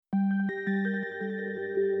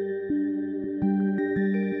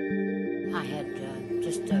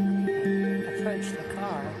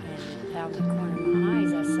car, and out the corner of my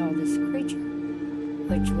eyes, I saw this creature,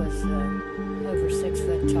 which was over 6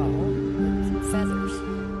 foot tall with feathers.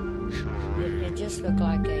 It just looked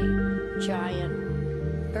like a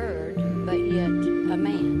giant bird, but yet a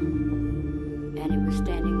man. And it was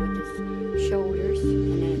standing with his shoulders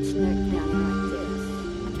and then its neck down like this.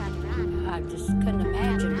 I just couldn't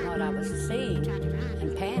imagine what I was seeing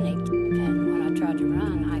and panicked. And when I tried to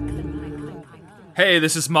run, I couldn't. Hey,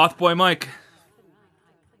 this is Mothboy Mike.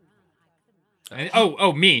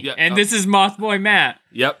 Me. Yeah, and this is Mothboy Matt.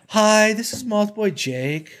 Yep. Hi, this is Mothboy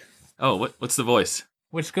Jake. Oh, what's the voice?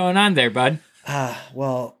 What's going on there, bud?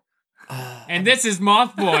 And this is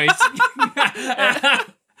Mothboys.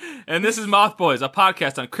 And this is Mothboys, a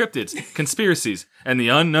podcast on cryptids, conspiracies, and the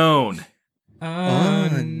unknown.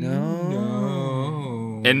 No.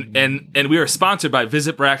 And we are sponsored by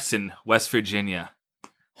Visit Braxton, West Virginia.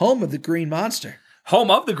 Home of the Green Monster.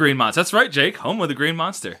 Home of the Green Monster. That's right, Jake. Home of the Green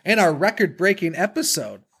Monster. And our record-breaking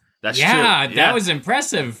episode. That's true. That was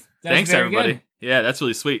impressive. Thanks, very everybody. good. Yeah, that's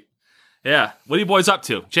really sweet. Yeah. What are you boys up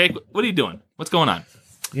to? Jake, what are you doing? What's going on?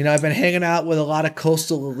 You know, I've been hanging out with a lot of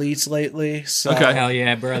coastal elites lately. So, Okay. Hell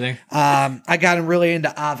yeah, brother. I got really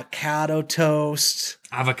into avocado toast.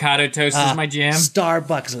 Avocado toast is my jam.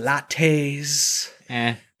 Starbucks lattes.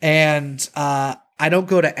 Eh. And I don't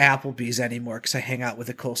go to Applebee's anymore because I hang out with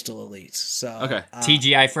the coastal elites. So Okay.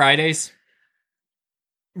 TGI Fridays.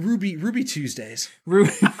 Ruby Tuesdays.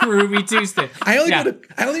 Ruby Tuesday. I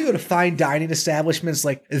only go to fine dining establishments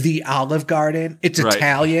like the Olive Garden. It's Right.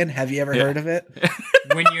 Italian. Have you ever heard of it?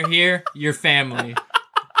 When you're here, your family.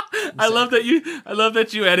 I love that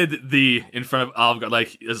you added the in front of Olive Garden,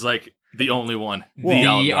 like it's like the only one. Well, The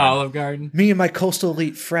Garden. Olive Garden. Me and my coastal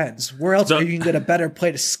elite friends. Where else So- are you can get a better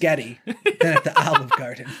plate of sketty than at the Olive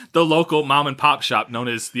Garden? The local mom and pop shop known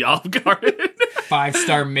as the Olive Garden.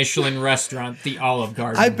 5-star Michelin restaurant, the Olive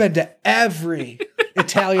Garden. I've been to every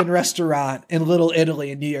Italian restaurant in Little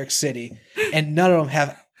Italy in New York City, and none of them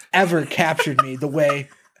have ever captured me the way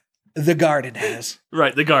the Garden has.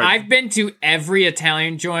 Right, the Garden. I've been to every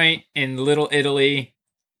Italian joint in Little Italy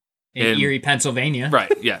in Erie, Pennsylvania.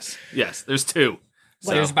 Right, yes. There's two.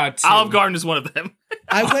 So there's about two. Olive Garden is one of them.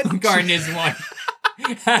 Olive Garden is one.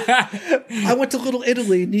 I went to Little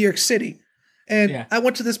Italy in New York City, and Yeah. I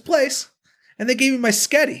went to this place, and they gave me my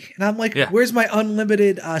sketty, and I'm like, Yeah. "Where's my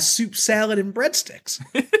unlimited soup, salad, and breadsticks?"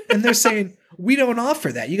 And they're saying, "We don't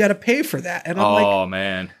offer that. You got to pay for that." And I'm Oh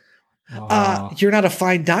man. You're not a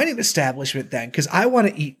fine dining establishment then, because I want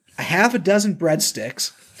to eat a half a dozen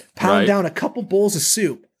breadsticks, pound Right. down a couple bowls of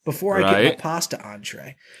soup before I get my Right. pasta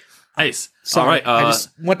entree. Nice. Sorry, All right. I just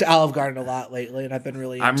went to Olive Garden a lot lately, and I've been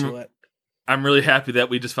really into it. I'm really happy that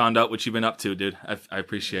we just found out what you've been up to, dude. I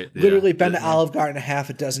appreciate it. Literally been to Olive Garden a half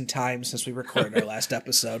a dozen times since we recorded our last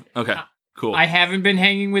episode. Okay. Cool. I haven't been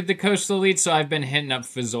hanging with the coastal elites, so I've been hitting up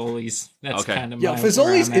Fazoli's. That's Okay. kind of Yo, where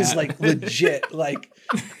Fazoli's I'm is at. like legit. Like,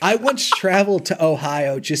 I once traveled to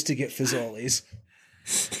Ohio just to get Fazoli's.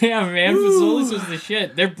 Yeah, man, Fazoli's was the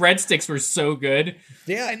shit. Their breadsticks were so good.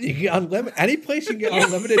 Yeah, and you get unlimited. Any place you can get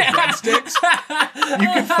unlimited breadsticks, you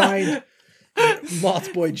can find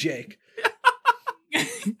Mothboy Jake.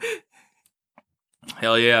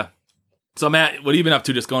 Hell yeah. So Matt, what have you been up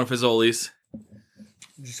to? Just going for Fazoli's?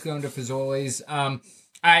 Just going to Fazoli's. I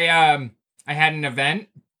had an event.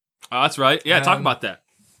 Oh, that's right. Yeah, talk about that.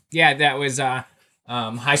 Yeah, that was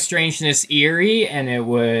High Strangeness Erie, and it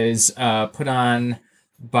was put on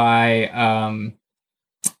by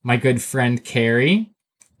my good friend Carrie,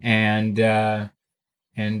 and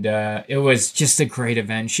it was just a great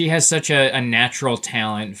event. She has such a natural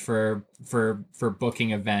talent for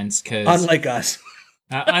booking events, because Unlike us.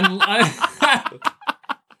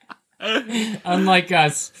 unlike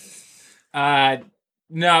us.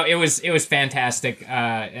 No, it was fantastic.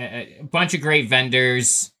 A bunch of great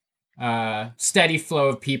vendors, steady flow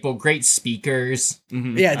of people, great speakers.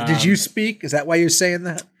 Mm-hmm. Yeah, did you speak? Is that why you're saying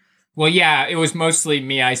that? Well, yeah, it was mostly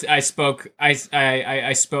me. I spoke.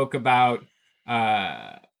 I spoke about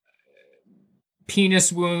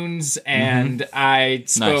penis wounds, and I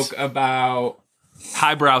spoke about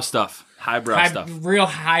Highbrow stuff. real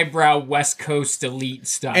highbrow West Coast elite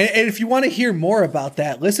stuff. And if you want to hear more about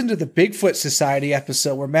that, listen to the Bigfoot Society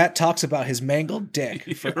episode where Matt talks about his mangled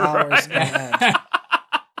dick for hours on end.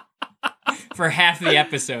 For half the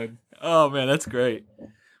episode. Oh man, that's great.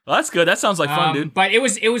 Well, that's good. That sounds like fun, dude. But it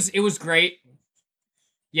was great.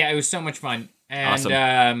 Yeah, it was so much fun. And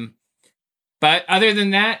Awesome. But other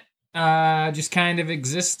than that, just kind of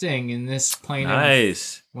existing in this plane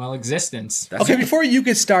Nice. of existence. Okay, before you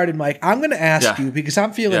get started, Mike, I'm going to ask Yeah. you, because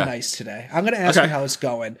I'm feeling Yeah. nice today. I'm going to ask Okay. you how it's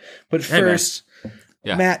going. But Hey, man. first,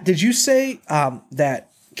 Yeah. Matt, did you say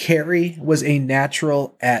that Carrie was a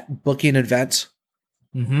natural at booking events?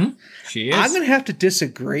 Mm-hmm. She is. I'm going to have to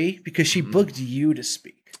disagree because she booked you to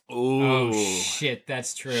speak. Oh Ooh. shit,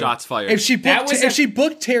 that's true. Shots fired. If she That booked, was if she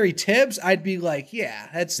booked Terry Tibbs, I'd be like, yeah,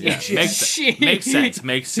 that's Yeah, legit. makes sense.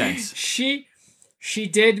 Makes sense. She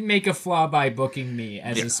did make a flaw by booking me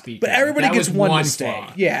as a speaker. But everybody That gets was one mistake.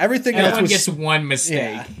 flaw. Yeah, everything else Everyone was gets one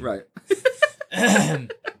mistake. Right.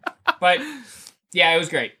 But yeah, it was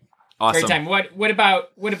great. Awesome. Great time. What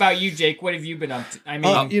about you, Jake? What have you been up to? I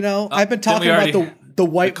mean, I've been talking we about already- the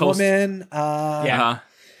white coast- woman. Yeah.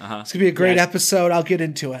 It's gonna be a great Yeah. episode. I'll get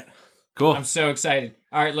into it. Cool. I'm so excited.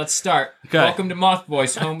 All right, let's start. Okay. Welcome to Moth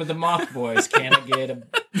Boys, home of the Moth Boys. Can I get a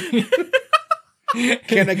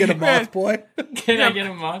Can I get a moth boy? Can I get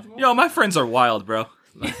a Moth Boy? Yo, my friends are wild, bro.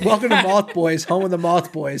 Welcome to Moth Boys, home of the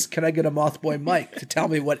Moth Boys. Can I get a Moth Boy Mike to tell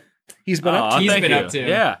me what he's been up Aw, to? He's thank been you. up to.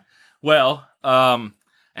 Yeah. Well,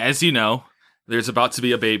 as you know, there's about to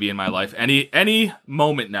be a baby in my life. Any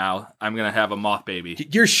moment now, I'm gonna have a moth baby.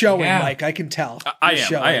 You're showing, Yeah. Mike. I can tell. I You're am.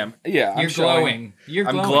 showing. I am. Yeah. You're glowing. You're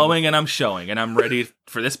I'm glowing and I'm showing, and I'm ready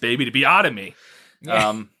for this baby to be out of me.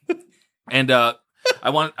 Yeah. I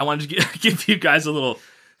wanted to give you guys a little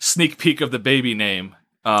sneak peek of the baby name.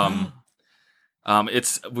 I'm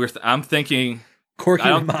thinking. Corky I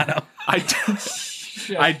don't- Romano.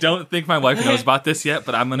 I don't think my wife knows about this yet,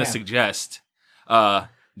 but I'm going to suggest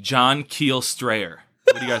John Keel Strayer.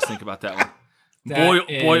 What do you guys think about that one?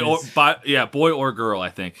 Boy or girl, I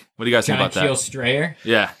think. What do you guys think John about Keel that? Strayer.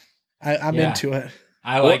 Yeah. I'm Yeah. into it.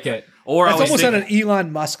 I like it. Or I It's was almost thinking, on an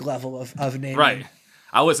Elon Musk level of naming. right.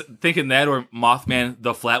 I was thinking that or Mothman,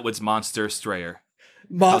 the Flatwoods Monster Strayer.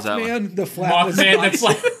 How's that Mothman, the flat was Mothman the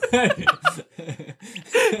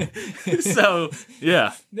So,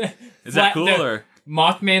 yeah. Is that cool or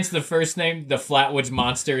Mothman's the first name, the Flatwoods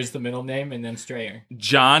Monster is the middle name, and then Strayer.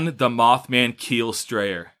 John the Mothman Keel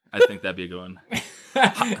Strayer? I think that'd be a good one.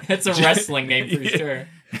 That's a wrestling name for sure.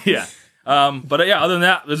 Yeah. But yeah, other than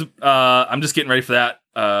that, I'm just getting ready for that.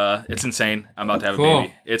 It's insane. I'm about to have Cool. a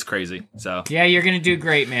baby. It's crazy. So, Yeah, you're gonna do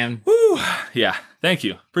great, man. yeah. Thank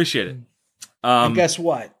you. Appreciate it. And guess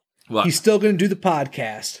what? What? He's still going to do the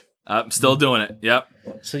podcast, I'm still doing it. Yep.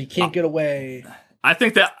 so you can't get away. I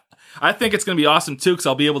think it's going to be awesome too, because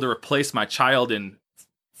I'll be able to replace my child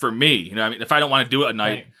for me. You know, what I mean, if I don't want to do it at night,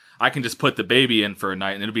 Right. I can just put the baby in for a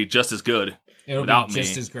night, and it'll be just as good. It'll Without be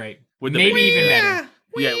just me. as great. With the Maybe baby. even better.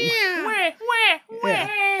 Yeah.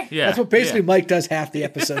 Yeah. Yeah. That's what basically Mike does half the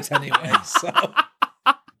episodes anyway. So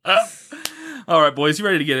All right, boys, you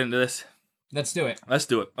ready to get into this? Let's do it. Let's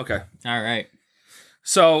do it. Okay. All right.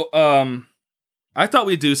 So, I thought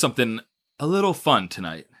we'd do something a little fun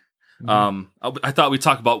tonight. I thought we'd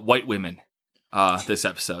talk about white women, this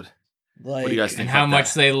episode. like, What do you guys think? And how about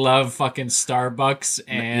much that? they love fucking Starbucks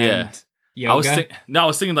and yoga. I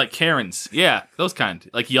was thinking like Karens. Yeah, those kind.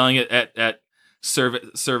 Like yelling at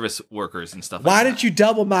service workers and stuff. why like didn't you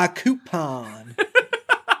double my coupon?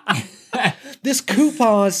 This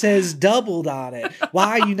coupon says doubled on it.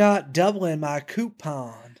 Why are you not doubling my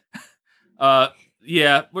coupon?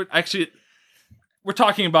 Yeah, we're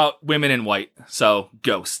talking about women in white, so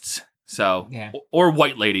ghosts. So Yeah. or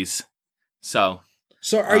white ladies. So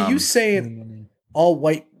So are you saying all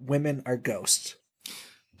white women are ghosts?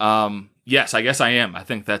 yes, I guess I am. I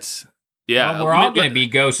think that's yeah. Well, we're all going to be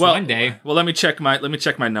ghosts one day. Well, let me check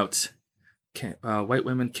my notes. White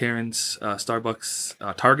women, Karens,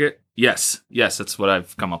 Starbucks, Target. Yes, that's what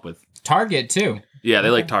I've come up with. Target too. Yeah, they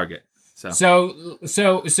like Target. So,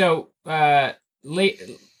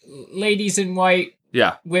 ladies in white,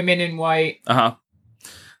 Yeah. women in white. Let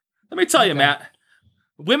me tell you, Okay. Matt.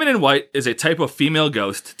 Women in white is a type of female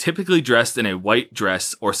ghost typically dressed in a white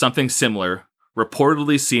dress or something similar,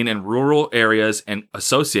 reportedly seen in rural areas and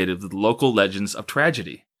associated with local legends of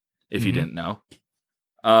tragedy. If you didn't know.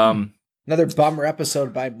 Another bummer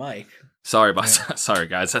episode by Mike. Sorry, sorry,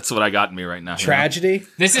 guys. That's what I got in me right now. Tragedy.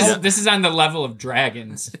 This is on the level of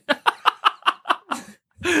dragons.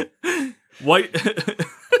 White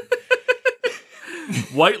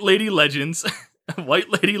White lady legends. White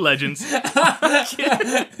lady legends.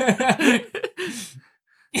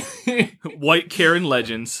 White Karen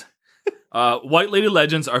legends. White lady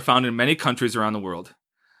legends are found in many countries around the world.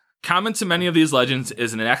 Common to many of these legends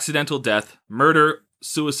is an accidental death, murder,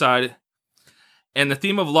 suicide, and the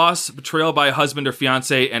theme of loss, betrayal by a husband or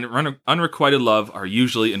fiance, and unrequited love are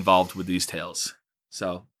usually involved with these tales.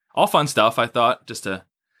 So, all fun stuff, I thought, just to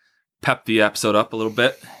pep the episode up a little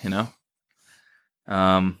bit, you know.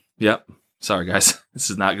 Yep. Sorry, guys. This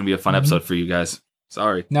is not going to be a fun episode for you guys.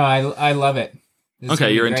 Sorry. No, I love it. This is Okay, gonna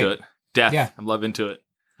be you're into great. it. Death. Yeah. I'm love into it.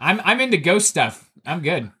 I'm into ghost stuff. I'm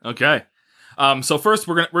good. Okay. So first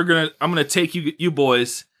I'm gonna take you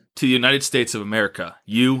boys to the United States of America,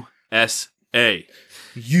 USA.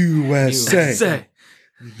 USA.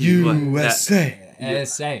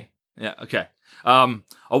 SA. Yeah. Okay.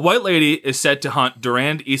 A white lady is said to haunt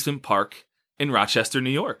Durand Eastman Park in Rochester, New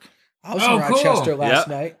York. I was in Rochester last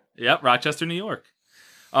night. Yep, Rochester, New York.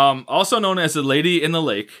 Also known as the Lady in the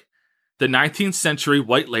Lake, the 19th century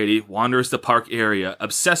white lady wanders the park area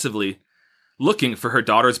obsessively looking for her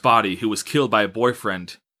daughter's body who was killed by a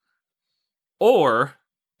boyfriend or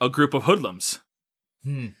a group of hoodlums.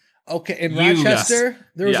 Okay, in Rochester,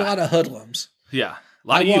 there was a Yeah. lot of hoodlums. Yeah, a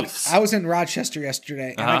lot of youths. I was in Rochester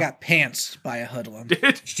yesterday, and I got pantsed by a hoodlum.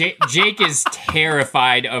 Jake is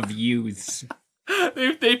terrified of youths.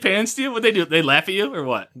 They pantsed you? What they do? They laugh at you or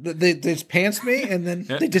what? They just pantsed me, and then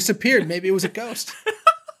they disappeared. Maybe it was a ghost.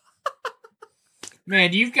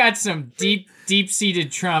 Man, you've got some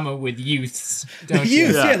deep-seated trauma with youths, don't The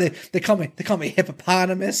youth, you? yeah, they call me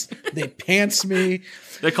hippopotamus. They pants me.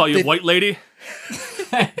 They call you white lady?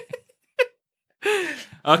 Okay,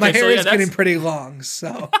 My hair is that's, getting pretty long,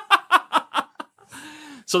 so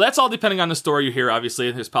so that's all depending on the story you hear,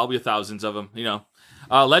 obviously. There's probably thousands of them, you know.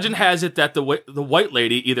 Legend has it that the white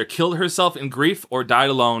lady either killed herself in grief or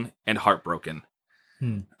died alone and heartbroken.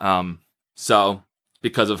 So,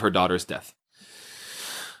 because of her daughter's death.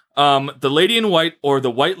 The Lady in White, or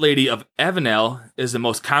the White Lady of Avenel, is the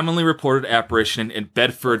most commonly reported apparition in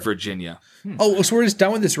Bedford, Virginia. Oh, so we're just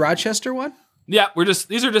done with this Rochester one? Yeah, I'm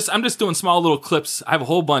just doing small little clips. I have a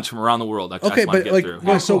whole bunch from around the world. I just Okay, want to but get like, through.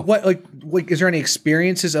 well, so what? Like, is there any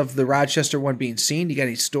experiences of the Rochester one being seen? You got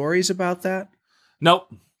any stories about that?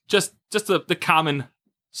 Nope, just the common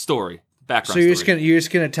story, background. So you're story.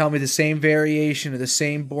 just gonna tell me the same variation of the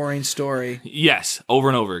same boring story? Yes, over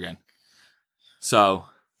and over again. So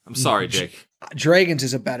I'm sorry, Jake. Dragons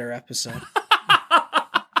is a better episode.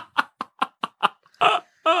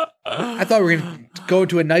 I thought we were gonna go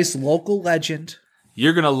to a nice local legend.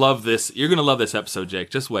 You're gonna love this. You're gonna love this episode, Jake.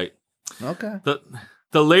 Just wait. Okay.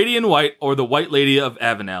 The Lady in White, or the White Lady of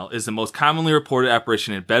Avenel, is the most commonly reported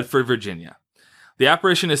apparition in Bedford, Virginia. The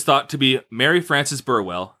apparition is thought to be Mary Frances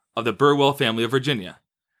Burwell of the Burwell family of Virginia.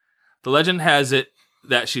 The legend has it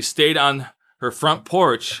that she stayed on her front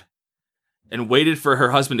porch and waited for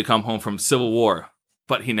her husband to come home from Civil War,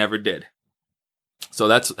 but he never did. So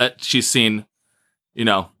that she's seen, you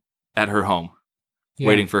know, at her home,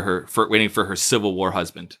 waiting for her Civil War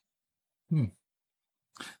husband.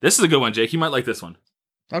 This is a good one, Jake. You might like this one.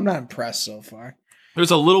 I'm not impressed so far.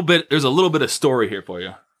 There's a little bit of story here for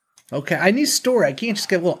you. Okay, I need story. I can't just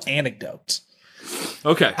get little anecdotes.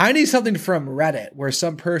 Okay. I need something from Reddit where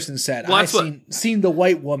some person said, Well, I that's seen the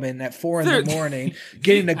white woman at 4 a.m.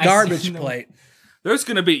 getting a garbage plate. There's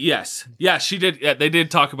going to be, yes, she did. Yeah, they did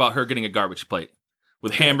talk about her getting a garbage plate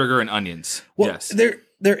with hamburger and onions. Well, yes.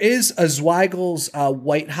 there is a Zweigel's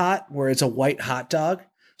White Hot where it's a white hot dog.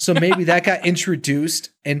 So maybe that got introduced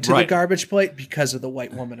into the garbage plate because of the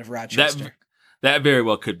white woman of Rochester. That very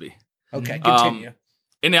well could be. Okay, continue.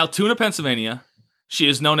 In Altoona, Pennsylvania, she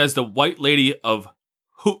is known as the White Lady of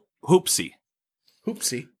Hoopsie.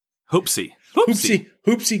 Hoopsie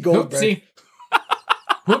Goldberg.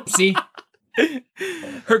 Hoopsie.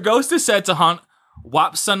 Her ghost is said to haunt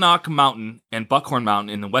Wapsanock Mountain and Buckhorn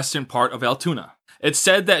Mountain in the western part of Altoona. It's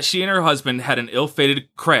said that she and her husband had an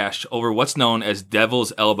ill-fated crash over what's known as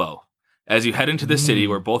Devil's Elbow, as you head into the city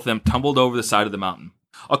where both of them tumbled over the side of the mountain.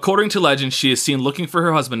 According to legend, she is seen looking for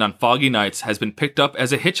her husband on foggy nights, has been picked up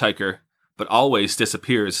as a hitchhiker, but always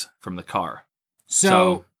disappears from the car.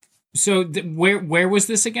 So where was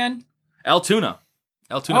this again? Altoona,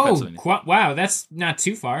 Pennsylvania. Wow, that's not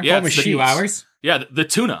too far. Yeah, a few hours. Yeah, the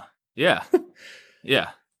tuna. Yeah, yeah.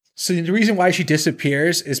 So the reason why she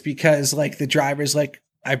disappears is because like the driver's like,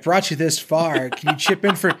 I brought you this far. Can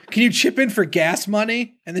you chip in for gas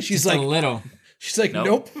money? And then she's Just like, a little. She's like,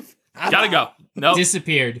 Nope. I'm Gotta out. go. Nope.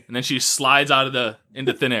 Disappeared. And then she slides out of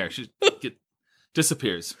into thin air. She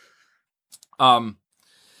disappears.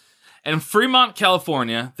 In Fremont,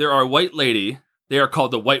 California, there are white lady. They are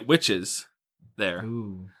called the White Witches. There,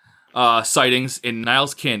 sightings in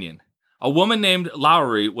Niles Canyon. A woman named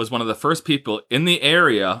Lowry was one of the first people in the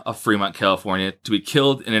area of Fremont, California, to be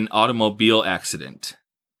killed in an automobile accident.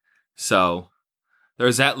 So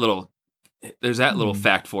there's that little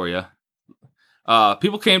fact for you.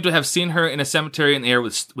 People claim to have seen her in a cemetery in the air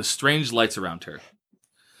with strange lights around her.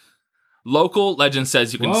 Local legend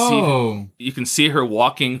says you can see her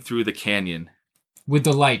walking through the canyon with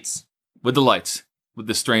the lights, with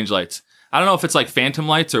the strange lights. I don't know if it's like phantom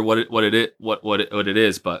lights or what it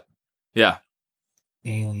is, but yeah,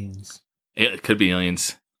 aliens. it could be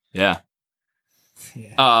aliens. Yeah.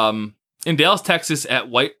 Yeah. In Dallas, Texas, at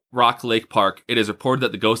White Rock Lake Park, it is reported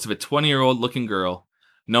that the ghost of a 20-year-old looking girl,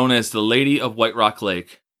 known as the Lady of White Rock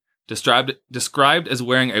Lake, described as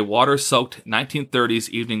wearing a water-soaked 1930s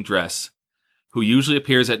evening dress, who usually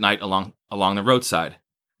appears at night along the roadside.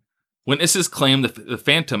 Witnesses claim the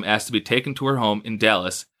phantom asked to be taken to her home in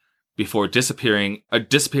Dallas before disappearing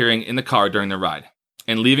in the car during the ride,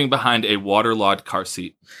 and leaving behind a waterlogged car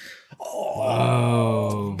seat.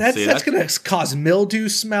 Whoa. That's going to cause mildew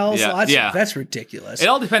smells. Yeah, That's ridiculous. It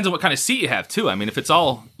all depends on what kind of seat you have, too. I mean, if it's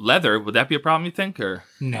all leather, would that be a problem, you think? Or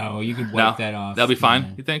No, you could wipe that off. That'll be fine,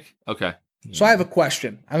 Yeah. you think? Okay. So I have a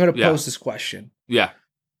question. I'm going to Yeah. pose this question. Yeah.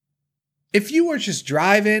 If you were just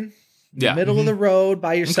driving in the Yeah. middle of the road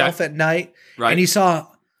by yourself at night, Right. and you saw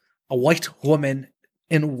a white woman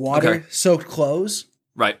in water-soaked clothes,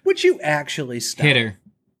 Right. would you actually stop? Hit her.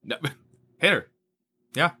 No, hit her.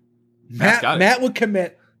 Yeah. Matt's got it. Matt would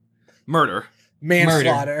commit Murder.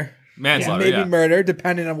 manslaughter. Manslaughter, Maybe yeah. murder,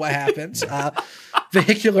 depending on what happens.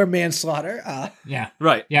 Vehicular manslaughter. Yeah.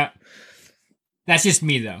 Right. Yeah. That's just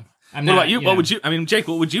me, though. I'm What not, about you? What would you, I mean, Jake,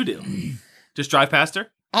 what would you do? Just drive past her?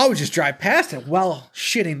 I would just drive past it while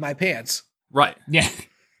shitting my pants. Right. Yeah.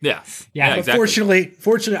 Yeah. Yeah, But exactly.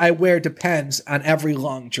 fortunately, I wear Depends on every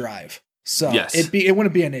long drive, so Yes. it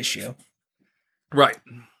wouldn't be an issue. Right.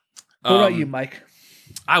 What about you, Mike?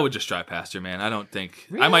 I would just drive past her, man. I don't think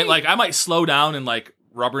Really? I might slow down and like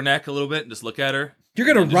rubberneck a little bit and just look at her. You're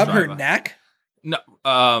gonna and just rub her drive by. neck?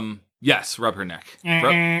 No. Yes, rub her neck.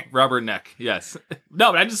 Uh-uh. Rub her neck. Yes.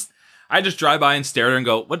 No, but I just drive by and stare at her and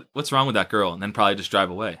go, what's wrong with that girl? And then probably just drive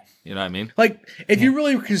away. You know what I mean? Like, if you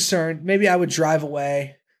really were concerned, maybe I would drive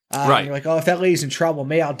away. Right. You're like, oh, if that lady's in trouble,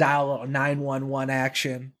 maybe I'll dial a little 911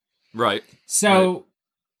 action Right. So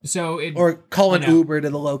or call an You know. Uber to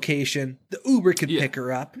the location. The Uber could Yeah. pick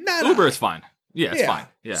her up. Not Uber I. is fine. Yeah, it's Yeah. fine.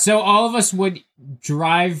 Yeah. So all of us would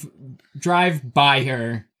drive by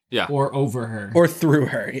her Yeah. or over her. Or through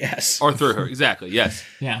her. Yes. Or through her. Exactly. Yes.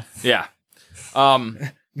 Yeah. Yeah.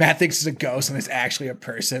 Matt thinks it's a ghost and it's actually a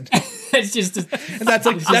person. It's just a, And that's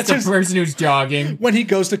like it's that's just his, a person who's jogging. when he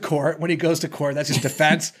goes to court. When he goes to court, that's his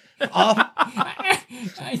defense. Oh,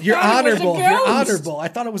 you're thought it was a honorable. You're ghost. honorable. I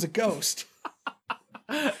thought it was a ghost.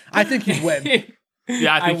 I think you'd win.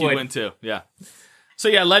 Yeah, I think you would. win too. Yeah. So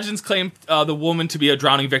yeah, legends claim the woman to be a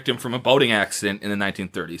drowning victim from a boating accident in the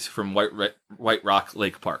 1930s from White Rock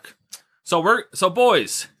Lake Park. So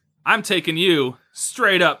boys, I'm taking you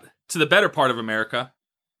straight up to the better part of America,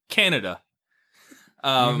 Canada.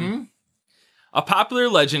 A popular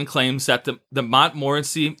legend claims that the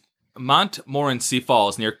Montmorency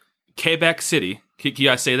Falls near Quebec City. Can you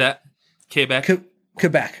guys say that? Quebec.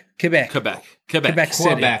 Quebec. Quebec City.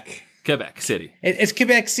 Quebec. Quebec City. It's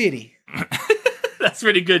Quebec City. That's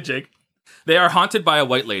pretty good, Jake. They are haunted by a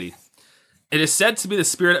white lady. It is said to be the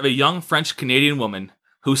spirit of a young French-Canadian woman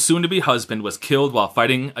whose soon-to-be husband was killed while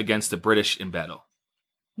fighting against the British in battle.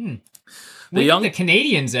 When did the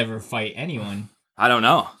Canadians ever fight anyone? I don't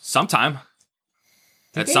know. Sometime.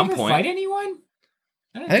 Did At they some ever point. fight anyone?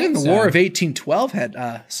 don't I think in the so. War of 1812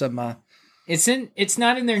 had some. It's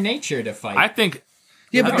not in their nature to fight. I think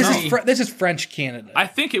Yeah, I but don't know. this is French Canada.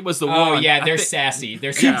 it was the war. oh on- yeah, I they're think- sassy.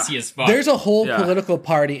 They're sassy as fuck. There's a whole Yeah. political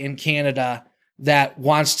party in Canada that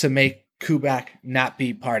wants to make Quebec not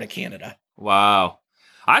be part of Canada. Wow.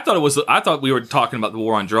 I thought we were talking about the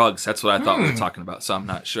war on drugs. That's what I thought we were talking about. So I'm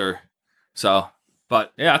not sure. So,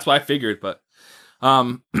 but yeah, that's what I figured. But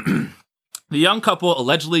the young couple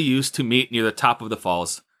allegedly used to meet near the top of the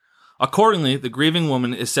falls. Accordingly, the grieving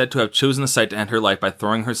woman is said to have chosen the site to end her life by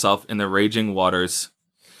throwing herself in the raging waters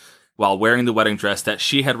while wearing the wedding dress that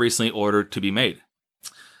she had recently ordered to be made.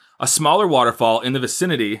 A smaller waterfall in the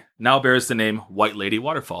vicinity now bears the name White Lady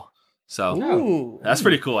Waterfall. So Ooh, that's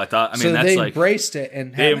pretty cool. I thought. I mean, so that's they like embraced it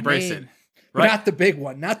and they have a embraced name. it. Right. Not the big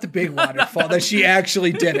one, not the big waterfall that she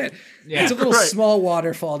actually did it. Yeah. It's a little Right. small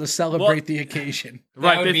waterfall to celebrate Well- the occasion. that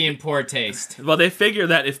Right, would they- be in poor taste. Well, they figure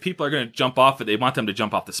that if people are going to jump off it, they want them to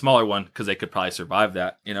jump off the smaller one because they could probably survive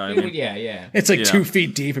that. You know what I mean? Yeah. It's like Yeah. 2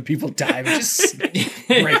 feet deep and people dive and just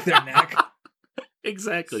break their neck.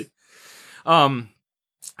 Exactly.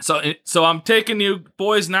 So I'm taking you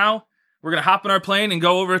boys now. We're gonna hop on our plane and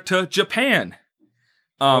go over to Japan.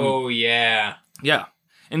 Oh yeah. Yeah.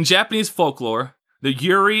 In Japanese folklore, the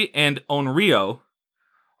Yuri and Onryo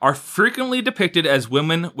are frequently depicted as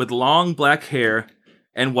women with long black hair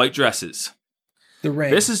and white dresses. The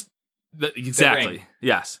ring. This is exactly Ring.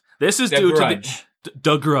 yes. This is The due Grudge. to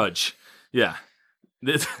the Grudge. Yeah.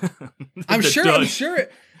 I'm The sure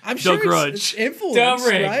Grudge. it's influenced,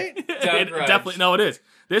 ring. right? It Grudge. definitely no, it is.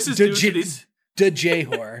 This is The due to these. The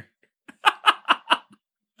J-whore.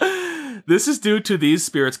 This is due to these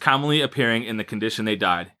spirits commonly appearing in the condition they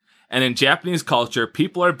died. And in Japanese culture,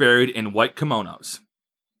 people are buried in white kimonos.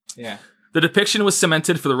 Yeah. The depiction was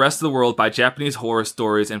cemented for the rest of the world by Japanese horror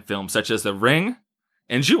stories and films such as The Ring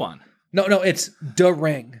and Ju-on. No, it's The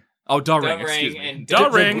Ring. Oh, Da The Ring, Ring excuse me. and Da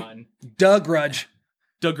Da Ring, Ju-on. Da Grudge.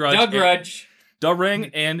 Da Grudge, Da Grudge. Da Ring,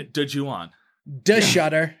 and Da Ju-on. Da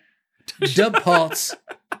Shutter. Da Pulse.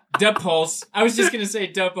 Da Pulse. I was just going to say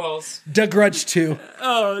Da Pulse. Da Grudge 2.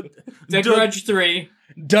 Oh, Da Grudge 3.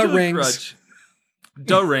 Da Da Rings. Grudge.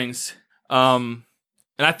 Da Rings. And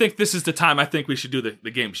I think this is the time I think we should do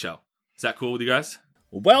the game show. Is that cool with you guys?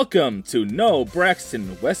 Welcome to No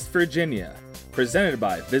Braxton, West Virginia, presented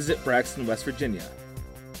by Visit Braxton, West Virginia.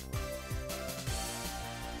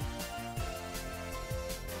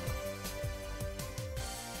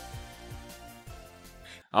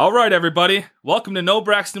 All right, everybody. Welcome to No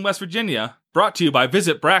Braxton, West Virginia, brought to you by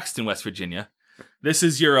Visit Braxton, West Virginia. This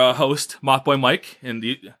is your host, Mothboy Mike, and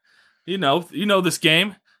you know this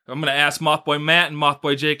game. I'm going to ask Mothboy Matt and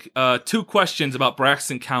Mothboy Jake 2 questions about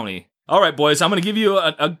Braxton County. All right, boys, I'm going to give you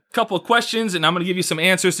a couple of questions, and I'm going to give you some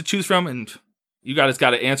answers to choose from, and you guys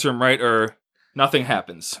got to answer them right, or nothing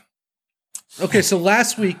happens. Okay, so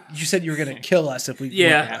last week you said you were going to kill us if we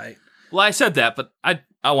Yeah. weren't right. Well, I said that, but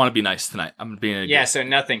I want to be nice tonight. I'm being a Yeah, so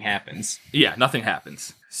nothing happens. Yeah, nothing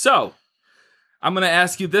happens. So, I'm going to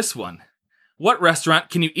ask you this one. What restaurant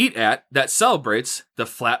can you eat at that celebrates the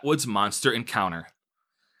Flatwoods Monster Encounter?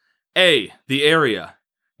 A, the area.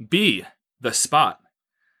 B, the spot.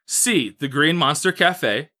 C, the Green Monster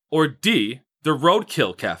Cafe. Or D, the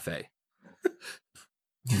Roadkill Cafe.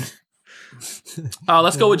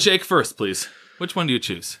 Let's go with Jake first, please. Which one do you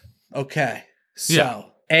choose? Okay, so Yeah.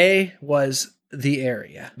 A was the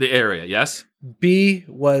area. The area, yes? B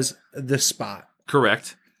was the spot.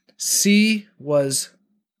 Correct. C was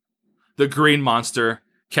The Green Monster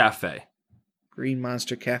Cafe. Green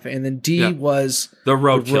Monster Cafe. And then D Yeah. was The the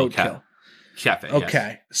Roadkill Roadkill. Cafe.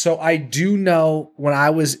 Okay. Yes. So I do know when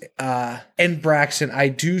I was in Braxton, I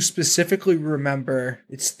do specifically remember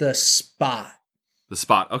it's the spot. The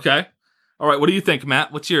spot. Okay. All right. What do you think,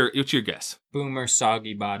 Matt? What's your guess? Boomer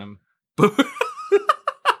Soggy Bottom.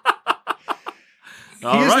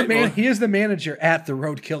 He is the manager at the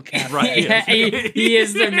Roadkill Cafe. Right. Yeah, Yes. he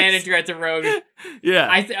is the manager at the road.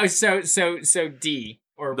 Yeah. So D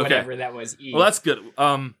or Okay. whatever that was. E. Well, that's good.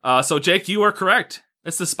 So Jake, you are correct.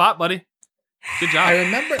 It's the spot, buddy. Good job.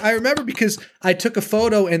 I remember because I took a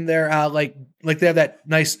photo in there, like they have that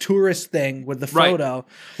nice tourist thing with the Right. photo,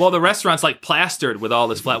 Well, the restaurant's like plastered with all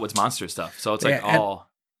this Flatwoods Monster stuff, so it's like Yeah,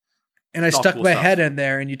 all. and I It's all stuck cool my stuff. head in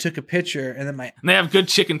there, and you took a picture, and then And they have good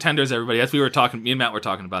chicken tenders. Everybody, as we were talking, me and Matt were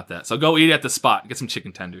talking about that. So go eat at the spot. Get some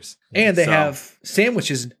chicken tenders. and they So- have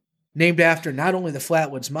sandwiches named after not only the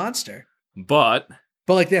Flatwoods Monster, But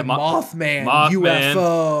but like they have The Mothman, Mothman.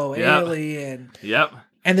 UFO, Yep. Alien, yep,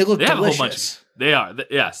 and they look they have delicious. a whole bunch. They are.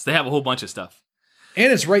 Yes, they have a whole bunch of stuff.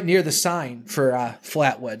 And it's right near the sign for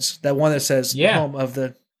Flatwoods, that one that says Yeah. home of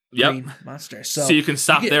the Yep. Green Monster. So, So you can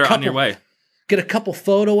stop you get there a on your couple- way. get a couple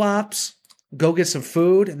photo ops, go get some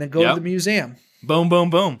food, and then go Yep. to the museum. Boom, boom,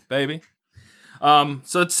 boom, baby.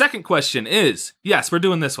 So the second question is, yes, we're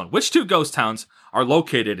doing this one. Which 2 ghost towns are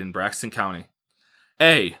located in Braxton County?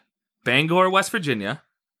 A, Bangor, West Virginia.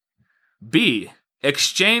 B,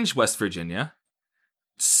 Exchange, West Virginia.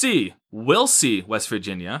 C, Wilsey, West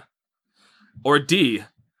Virginia. Or D,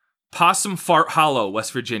 Possum Fart Hollow,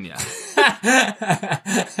 West Virginia.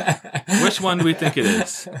 Which one do we think it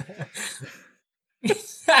is?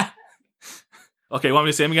 Okay, want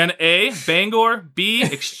me to say them again? A, Bangor. B,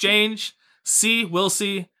 Exchange. C,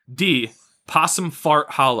 Wilsey. D, Possum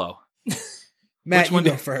Fart Hollow. Matt, Which one you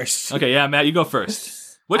do- go first. Okay, yeah, Matt, you go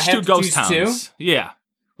first. Which I 2 have to ghost choose towns? two? Yeah.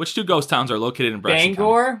 Which 2 ghost towns are located in Braxton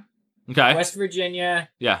Bangor, County? Okay. West Virginia,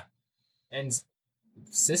 Yeah. and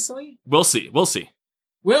Sicily? We'll see. Wilsey.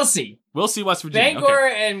 West Virginia. Bangor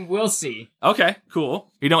and Wilsey. Okay,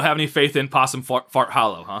 cool. You don't have any faith in Possum Fart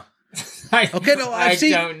Hollow, huh? Okay, no, I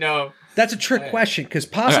see- don't know. That's a trick question because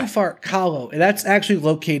Possum Okay. Fart Hollow, that's actually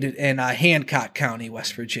located in Hancock County,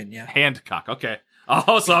 West Virginia. Handcock. Okay.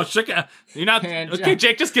 Oh, so I'm shook. You're not. Hand- Okay,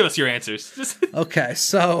 Jake, just give us your answers. Just Okay,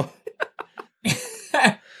 so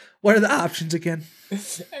what are the options again?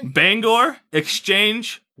 Bangor,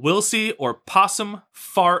 Exchange, Wilsey, or Possum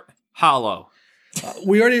Fart Hollow.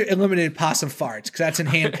 We already eliminated Possum Farts because that's in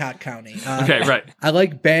Hancock County. Okay, right. I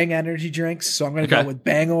like Bang energy drinks, so I'm going to Okay. go with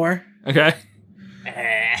Bangor. Okay.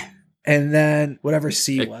 And then whatever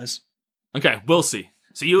C was. Okay, we'll see.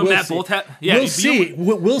 So you and We'll Matt see. both had. Yeah, we'll you- see.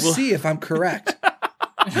 We'll see if I'm correct.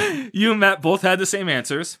 You and Matt both had the same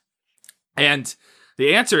answers. And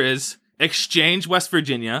the answer is Exchange, West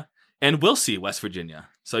Virginia. and Wilsey, West Virginia.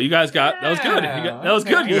 So you guys got that was good. That was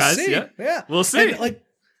good, you We'll guys. see. Yeah, we'll see. And, like,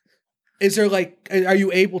 is there like, are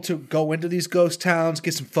you able to go into these ghost towns,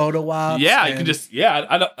 get some photo ops? Yeah, you and- can just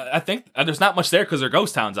I think there's not much there because they're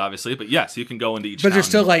ghost towns, obviously. But yes, you can go into each. But town. there's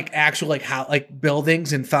still like actual like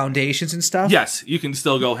buildings and foundations and stuff. Yes, you can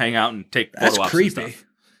still go hang out and take That's photo ops creepy. and stuff.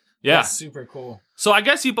 Yeah. That's super cool. So I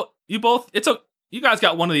guess you both you guys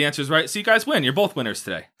got one of the answers right. So you guys win. You're both winners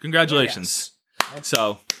today. Congratulations.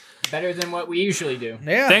 So Better than what we usually do.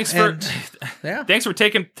 Yeah. thanks for yeah. thanks for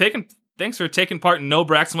taking part in No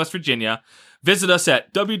Braxton, West Virginia. Visit us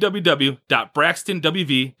at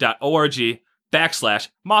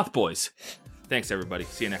www.braxtonwv.org/mothboys. Thanks, everybody.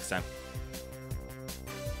 See you next time.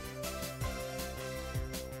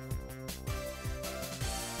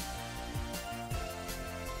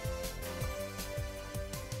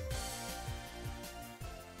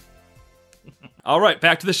 All right,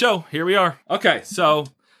 back to the show. Here we are. Okay, so,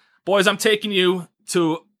 boys, I'm taking you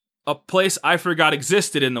to a place I forgot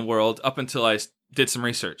existed in the world up until I did some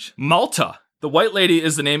research. Malta. The White Lady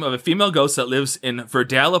is the name of a female ghost that lives in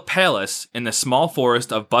Verdala Palace in the small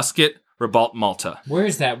forest of Busket, Rabalt, Malta. Where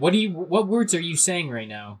is that? What words are you saying right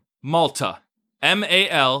now? Malta.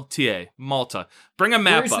 Malta. Malta. Bring a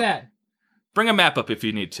map Where's up. that? Bring a map up if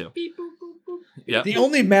you need to. Beep, boop, boop, boop. Yep. The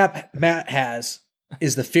only map Matt has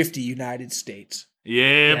is the 50 United States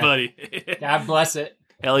Yeah, Yeah. buddy. God bless it.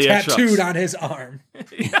 Hell yeah, tattooed trucks. on his arm.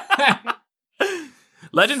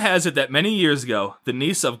 Legend has it that many years ago, the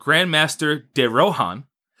niece of Grandmaster de Rohan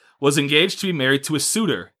was engaged to be married to a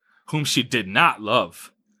suitor whom she did not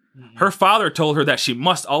love. Her father told her that she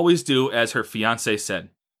must always do as her fiancé said.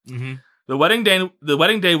 Mm-hmm. The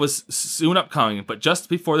wedding day was soon upcoming, but just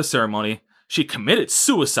before the ceremony, she committed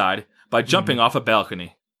suicide by jumping off a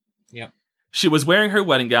balcony. Yep. She was wearing her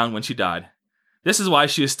wedding gown when she died. This is why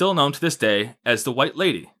she is still known to this day as the White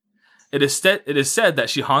Lady. It is said that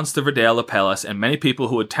she haunts the Verdala Palace, and many people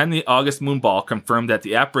who attend the August Moon Ball confirm that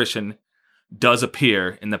the apparition does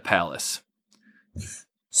appear in the palace.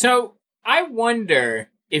 So I wonder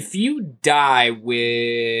if you die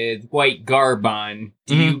with white garb on,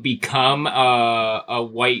 do you become a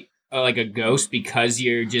white like a ghost because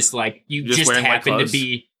you're just like you Just just wearing white happen to clothes?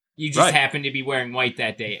 be you just Right. happen to be wearing white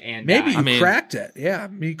that day and Maybe die. you mean- cracked it. Yeah.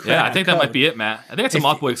 You cracked Yeah, I think that might code. be it, Matt. I think it's a If-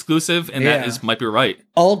 Mothboy exclusive, and Yeah. might be right.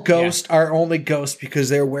 All ghosts are only ghosts because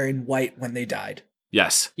they're wearing white when they died.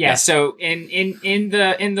 Yes. Yeah, so in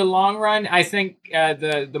the long run, I think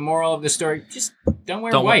the moral of the story, just don't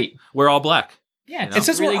wear Don't white. We're all black. Yeah, know? And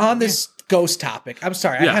since really- we're on this ghost topic, I'm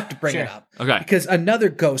sorry, Yeah, I have to bring it sure. up. Okay. Because another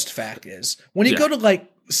ghost fact is when you Yeah. go to like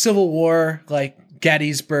Civil War, like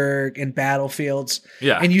Gettysburg and battlefields,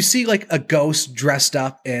 Yeah. and you see like a ghost dressed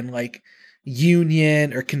up in like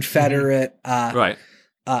Union or Confederate right.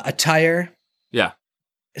 attire, Yeah.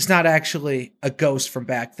 it's not actually a ghost from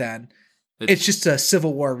back then. It's just a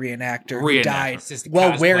Civil War reenactor who Reenactor. died It's just a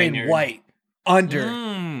while cosplay wearing nerd. white under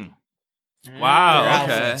Mm. their Wow.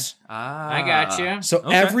 Okay. outfits. I got you. So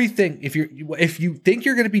Okay. everything, if you think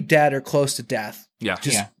you're going to be dead or close to death, Yeah.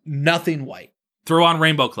 just Yeah. nothing white. Throw on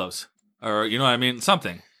rainbow clothes, or you know what I mean,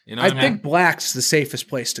 something. You know I what I mean? think black's the safest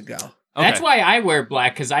place to go. That's Okay. why I wear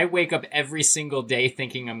black, because I wake up every single day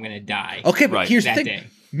thinking I'm going to die Okay, but Right. here's the that thing: day.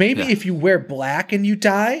 maybe Yeah. if you wear black and you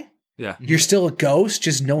die, Yeah. you're still a ghost.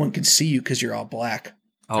 Just no one can see you because you're all black.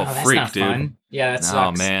 Oh, that's freak, not dude. fun. Yeah, that Oh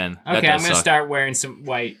sucks. man. That Okay, does I'm going to suck. start wearing some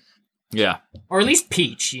white. Yeah. Or at least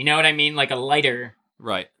peach, you know what I mean? Like a lighter.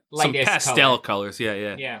 Right. Some Lightish pastel color. colors. Yeah.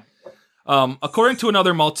 Yeah. Yeah. According to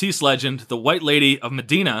another Maltese legend, the White Lady of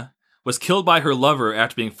Medina was killed by her lover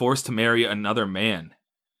after being forced to marry another man.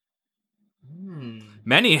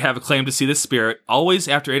 Many have claimed to see this spirit always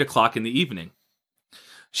after 8 o'clock in the evening.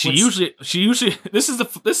 She usually. This is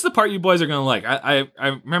the part you boys are gonna like. I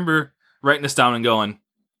remember writing this down and going,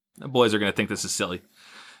 the boys are gonna think this is silly.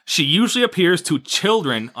 She usually appears to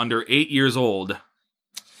children under 8 years old,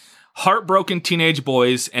 heartbroken teenage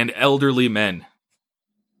boys, and elderly men.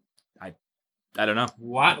 I don't know.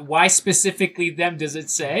 Why specifically them, does it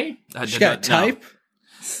say? She got a type.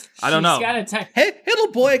 I don't know. She's got a type. Hey, little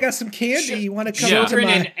boy, I got some candy. You want to come to Children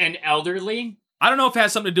my? and elderly? I don't know if it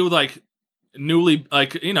has something to do with like newly,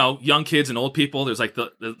 like, you know, young kids and old people. There's like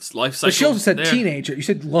the life cycle. But she also said there. teenager. You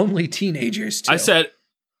said lonely teenagers too. I said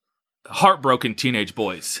heartbroken teenage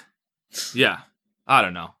boys. Yeah, I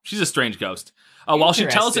don't know. She's a strange ghost. While she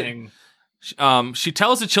tells it, Interesting. she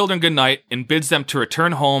tells the children goodnight and bids them to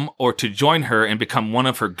return home or to join her and become one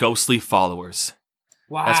of her ghostly followers.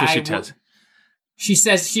 Why? That's what she tells. She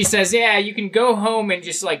says, yeah, you can go home and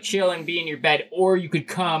just like chill and be in your bed, or you could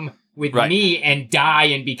come with Right. me and die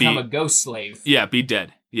and become Be- a ghost slave. Yeah, be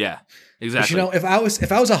dead. Yeah. Exactly. You know, if I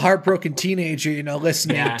was a heartbroken teenager, you know,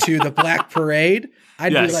 listening to the Black Parade,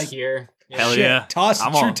 I'd Yes. be like, Here. Hell shit, yeah. I'm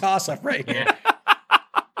true on. toss up right here.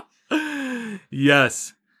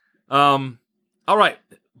 Yes. All right,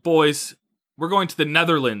 boys. We're going to the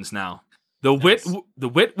Netherlands now. The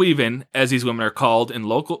Witweven, as these women are called in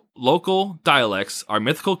local dialects, are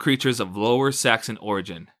mythical creatures of Lower Saxon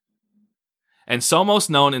origin, and so most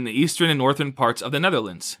known in the eastern and northern parts of the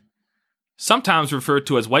Netherlands. Sometimes referred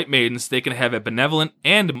to as white maidens, they can have a benevolent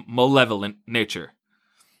and malevolent nature,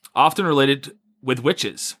 often related with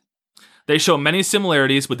witches. They show many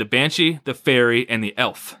similarities with the banshee, the fairy, and the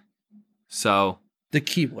elf. So, The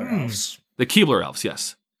Keebler elves. the Keebler elves,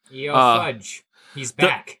 yes. Yo, Fudge. He's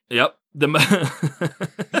back. Yep. The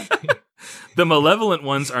malevolent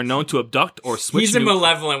ones are known to abduct or switch. He's a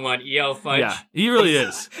malevolent one. E.L. Fudge. Yeah, he really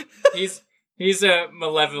is. He's a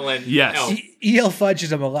malevolent Yes. elf. E.L. Fudge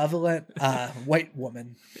is a malevolent white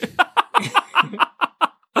woman.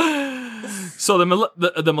 So the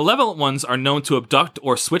malevolent ones are known to abduct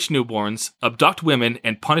or switch newborns, abduct women,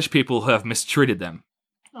 and punish people who have mistreated them.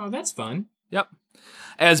 Oh, that's fun. Yep.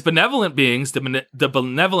 As benevolent beings, the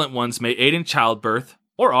benevolent ones may aid in childbirth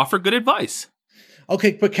or offer good advice.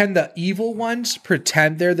 Okay, but can the evil ones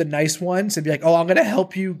pretend they're the nice ones and be like, oh, I'm going to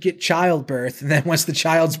help you get childbirth. And then once the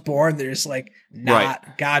child's born, they're just like,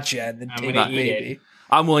 gotcha. And then I'm take gonna the eat baby. it.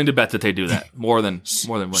 I'm willing to bet that they do that more than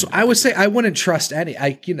one. So I would say I wouldn't trust any,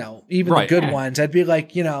 even Right. the good Yeah. ones. I'd be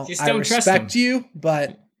like, Just I don't trust respect them. you,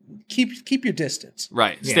 but keep your distance.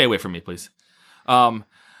 Right. Yeah. Stay away from me, please.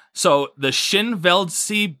 So the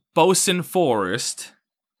Shinveldsea Bosen Forest,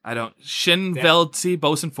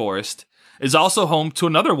 Bosen Forest is also home to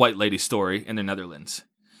another white lady story in the Netherlands.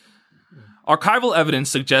 Archival evidence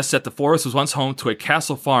suggests that the forest was once home to a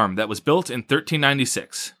castle farm that was built in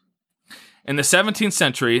 1396. In the 17th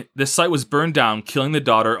century, this site was burned down, killing the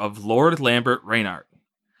daughter of Lord Lambert Reynard.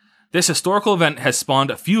 This historical event has spawned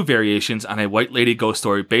a few variations on a white lady ghost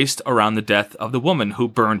story based around the death of the woman who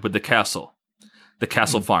burned with the castle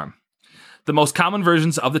farm. The most common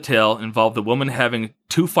versions of the tale involve the woman having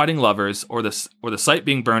two fighting lovers, or the site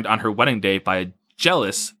being burned on her wedding day by a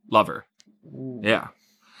jealous lover. Yeah.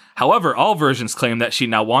 However, all versions claim that she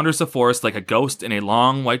now wanders the forest like a ghost in a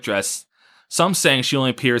long white dress, some saying she only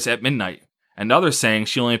appears at midnight, and others saying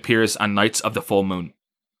she only appears on nights of the full moon.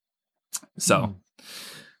 So,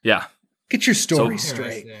 yeah. Get your story So-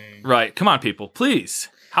 straight. Interesting. Right. Come on, people. Please.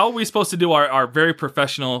 How are we supposed to do our very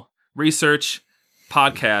professional research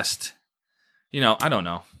podcast? I don't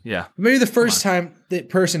know. Yeah. Maybe the first time the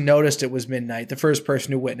person noticed it was midnight, the first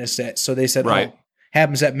person who witnessed it. So they said, Right. oh,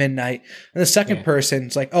 happens at midnight. And the second Yeah.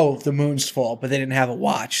 person's like, oh, the moon's full, but they didn't have a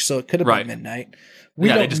watch. So it could have Right. been midnight. We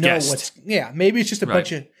Yeah, they don't just know guessed. maybe it's just a Right.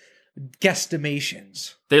 bunch of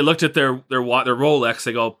guesstimations. They looked at their Rolex.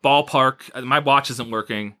 They go, ballpark. My watch isn't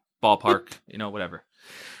working. Ballpark. Whatever.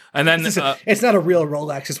 And then, It's not a real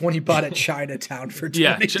Rolex. It's one you bought at Chinatown for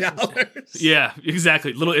Yeah, $20. yeah,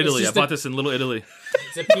 exactly. Little Italy. I just bought this in Little Italy.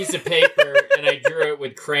 It's a piece of paper, and I drew it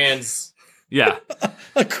with crayons. Yeah.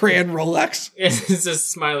 A crayon Rolex. It's a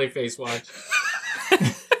smiley face watch.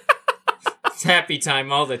 It's happy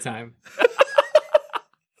time all the time.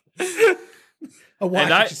 A watch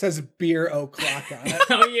And that just has a beer o'clock on it.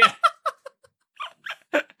 Oh yeah.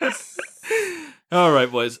 All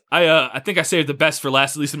right, boys. I think I saved the best for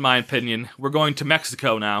last, at least in my opinion. We're going to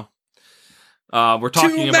Mexico now. We're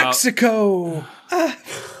talking To about Mexico. Ah.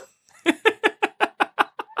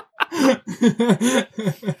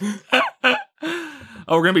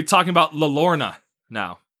 we're going to be talking about La Lorna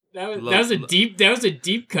now. That was a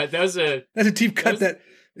deep cut. That was a That's a deep cut that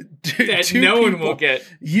two no one people- will get.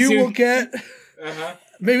 You Two- will get. Uh-huh.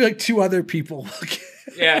 Maybe like two other people will get.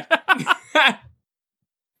 Yeah.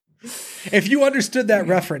 If you understood that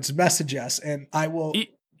reference, message us and I will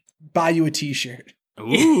E- buy you a t-shirt.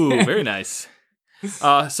 Ooh, very nice.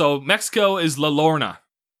 So Mexico is La Lorna.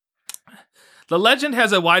 The legend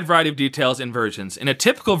has a wide variety of details and versions. In a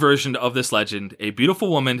typical version of this legend, a beautiful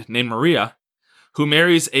woman named Maria, who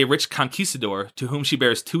marries a rich conquistador to whom she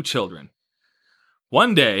bears 2 children.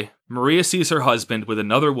 One day, Maria sees her husband with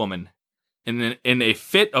another woman. In a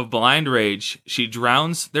fit of blind rage, she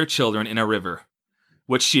drowns their children in a river,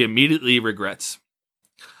 which she immediately regrets.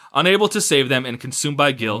 Unable to save them and consumed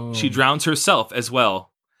by guilt, she drowns herself as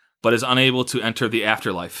well, but is unable to enter the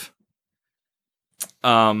afterlife.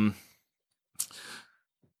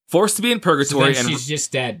 Forced to be in So purgatory, then and she's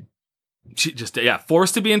just dead.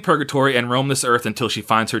 forced to be in purgatory and roam this earth until she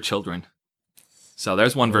finds her children. So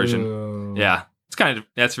there's one version. Ooh. Yeah,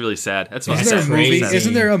 that's really sad. That's Isn't what Isn't there, a sad. movie, crazy.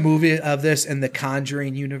 isn't there a movie of this in the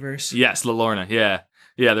Conjuring universe? Yes, La Lorna. Yeah,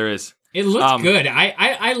 there is. It looks good.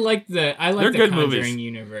 I like the They're the good Conjuring movies.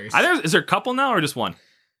 universe. Is there a couple now or just one?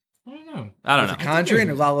 I don't know. I don't know. The Conjuring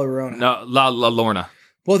or La Llorona? No, La Lorna.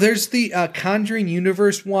 Well, there's the Conjuring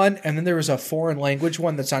universe one, and then there was a foreign language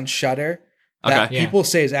one that's on Shudder that Okay. people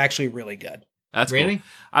say is actually really good. That's Really? cool.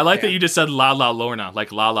 I like that Yeah. you just said La Lorna,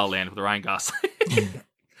 like La La Land with Ryan Gosling.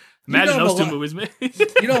 Imagine know those I'm two a movies made.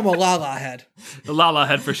 You know I'm a La La head. The La La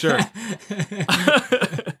head for sure.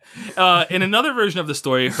 In another version of the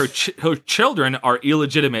story, her children are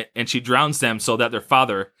illegitimate, and she drowns them so that their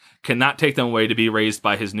father cannot take them away to be raised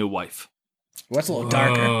by his new wife. Well, that's a little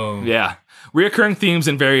darker. Whoa. Yeah. Reoccurring themes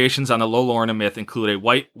and variations on the La Lorna myth include a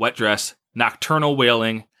white wet dress, nocturnal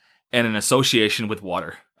wailing, and an association with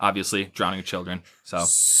water. Obviously, drowning children. So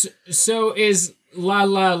So is La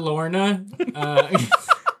La Lorna?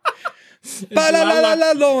 Is Ba la la la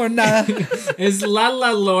la Lorna. Is La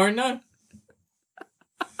La Lorna?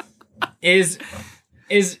 Is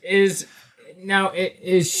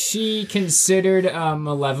she considered a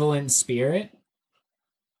malevolent spirit?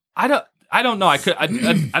 I don't know. I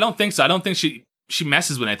don't think so. I don't think she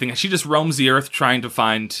messes with anything. She just roams the earth trying to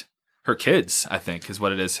find her kids, I think, is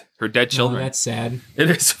what it is. Her dead children. Oh, that's sad. It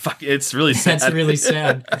is. It's really sad. That's really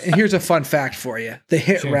sad. And here's a fun fact for you. The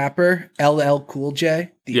hit Sure. rapper LL Cool J,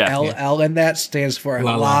 the Yeah. LL in that stands for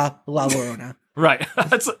La La La. La Llorona. Right.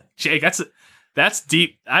 That's Jake. That's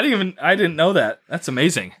deep. I didn't know that. That's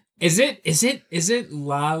amazing. Is it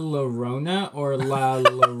La Llorona or La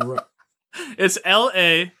Llorona? It's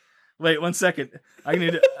L.A. Wait 1 second. I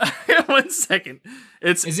need to 1 second.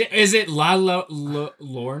 It's Is it La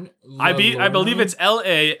Lorna? I believe it's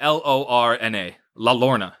Lalorna. La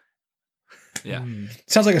Lorna. Yeah.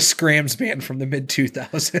 Sounds like a Scrams band from the mid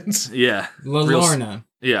 2000s. Yeah. La Real- Lorna.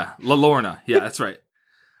 Yeah. La Lorna. Yeah, that's right.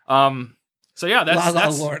 So yeah, La La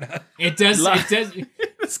that's Lorna. It does. La- It does.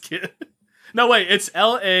 That's cute. No, wait, it's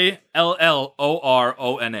Lallorona.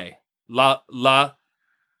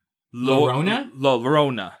 Lorona?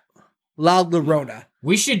 Lorona. La Llorona.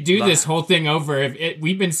 We should do this whole thing over.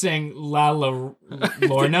 We've been saying Lorna,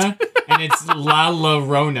 and it's La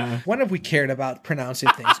Llorona. When have we cared about pronouncing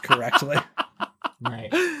things correctly?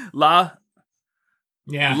 Right. La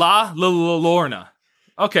Yeah. Lorna.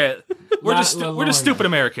 Okay, we're just Lorna. stupid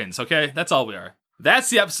Americans. Okay, that's all we are.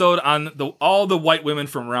 That's the episode on all the white women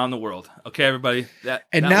from around the world. Okay, everybody.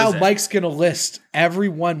 And that now was it. Mike's going to list every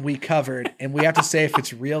one we covered, and we have to say if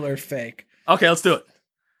it's real or fake. Okay, let's do it.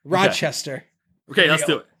 Rochester. Okay, let's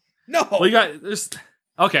Real. do it. No. Well, you got this.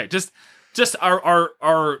 Okay, just are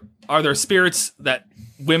there spirits that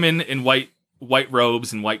women in white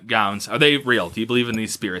robes and white gowns, are they real? Do you believe in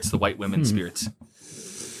these spirits, the white women spirits?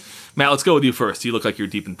 Matt, let's go with you first. You look like you're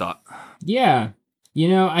deep in thought. Yeah.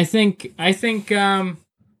 I think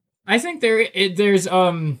there's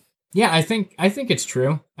yeah, I think it's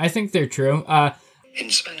true. I think they're true. In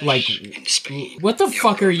Spanish, Like, in Spain, what the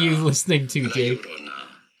fuck are you Llorona, listening to, La Jake? Llorona.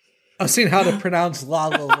 I'm seeing how to pronounce La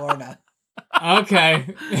Llorona. Okay.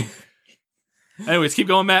 Anyways, keep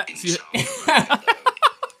going, Matt. In South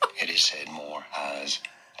it is said more as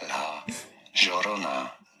La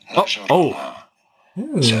Llorona. La Llorona.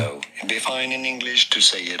 Ooh. So it'd be fine in English to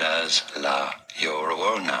say it as La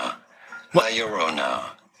Llorona. La Llorona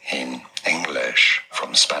in English,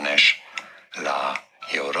 from Spanish, La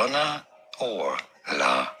Llorona or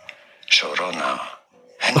La Llorona.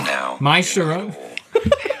 And now, My Llorona.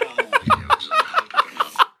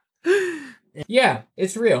 Yeah,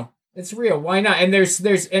 it's real. It's real. Why not? And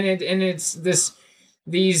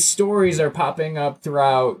these stories are popping up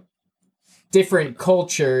throughout different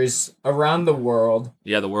cultures around the world.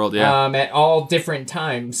 Yeah, the world, yeah. At all different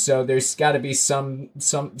times. So there's got to be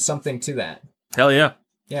something to that. Hell yeah.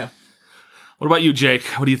 Yeah. What about you, Jake?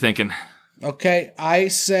 What are you thinking? Okay, I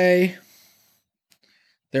say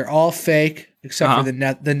they're all fake except Uh-huh. for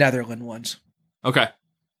the Netherlands ones. Okay.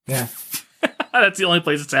 Yeah. That's the only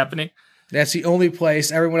place it's happening. That's the only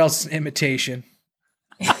place. Everyone else is imitation.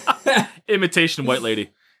 Imitation white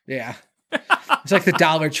lady. Yeah. It's like the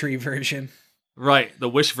Dollar Tree version. Right, the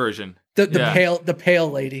Wish version. The Yeah. pale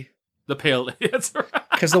lady. The pale lady. That's right.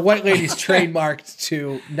 Because the white lady's trademarked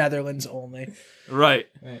to Netherlands only. Right.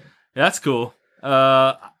 Right. That's cool.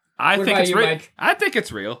 I What think about it's you, real. Mike? I think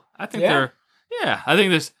it's real. I think Yeah? I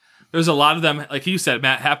think there's a lot of them, like you said,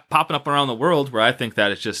 Matt, popping up around the world where I think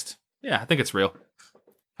that it's just, I think it's real.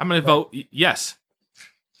 I'm going to vote yes.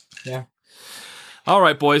 Yeah. All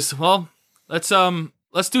right, boys. Well, let's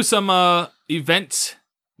do some events.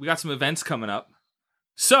 We got some events coming up.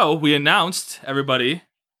 So we announced, everybody,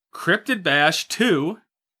 Cryptid Bash 2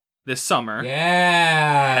 this summer.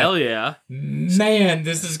 Yeah. Hell yeah. Man,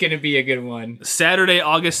 this is going to be a good one. Saturday,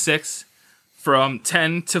 August 6th, from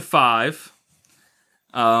 10 to 5.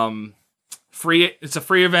 It's a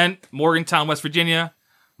free event. Morgantown, West Virginia.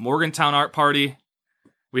 Morgantown Art Party.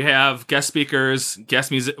 We have guest speakers,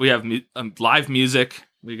 guest music. We have live music.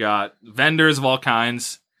 We got vendors of all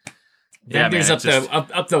kinds. Vendors man,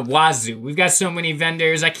 up the wazoo. We've got so many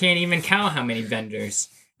vendors. I can't even count how many vendors.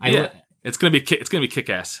 It's gonna be kick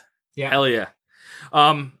ass. Yeah. Hell yeah.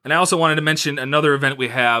 And I also wanted to mention another event we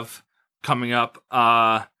have coming up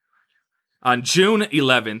on June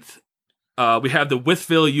 11th. We have the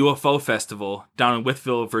Withville UFO Festival down in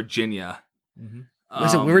Withville, Virginia. Mm-hmm.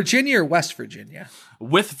 Was it Virginia or West Virginia?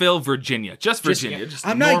 Withville, Virginia. Just Virginia.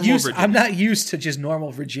 I'm not used to just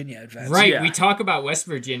normal Virginia events. Right. Yeah. We talk about West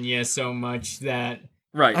Virginia so much that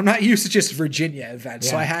Right. I'm not used to just Virginia events,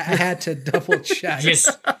 so I had to double check.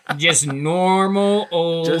 just normal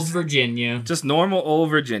old Virginia. Just normal old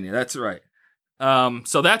Virginia. That's right.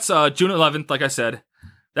 So that's June 11th, like I said.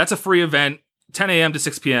 That's a free event, 10 a.m. to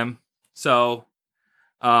 6 p.m. So,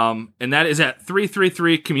 and that is at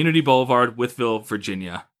 333 Community Boulevard, Withville,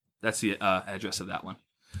 Virginia. That's the address of that one.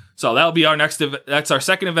 So that'll be our next event. That's our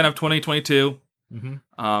second event of 2022.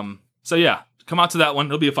 Mm-hmm. So yeah, come out to that one.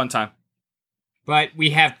 It'll be a fun time. But we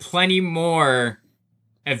have plenty more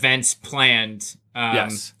events planned.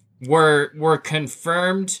 Yes. We're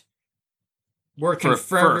confirmed. We're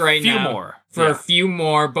confirmed right now. A few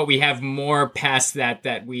more, but we have more past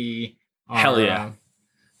that we are. Hell yeah.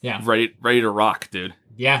 Yeah. Ready to rock, dude.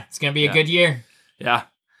 Yeah, it's going to be a good year. Yeah.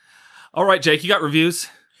 All right, Jake, you got reviews?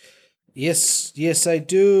 Yes, I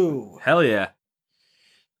do. Hell yeah.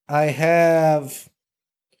 I have.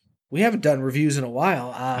 We haven't done reviews in a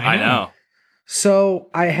while. I know. So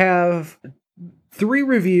I have 3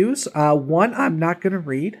 reviews. One I'm not going to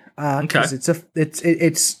read because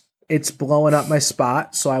it's blowing up my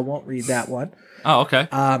spot, so I won't read that one. Oh, okay.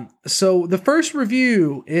 So the first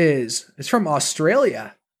review is from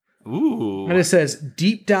Australia. Ooh. And it says,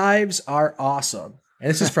 "Deep dives are awesome." And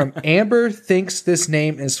this is from Amber Thinks This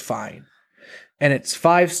Name is Fine. And it's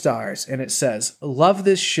 5 stars. And it says, "Love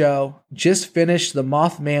this show. Just finished the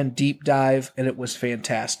Mothman deep dive, and it was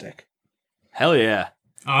fantastic. Hell yeah.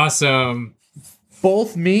 Awesome.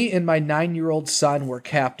 Both me and my 9-year-old son were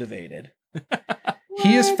captivated.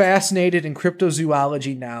 He is fascinated in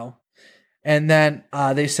cryptozoology now." And then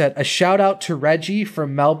they said, "A shout out to Reggie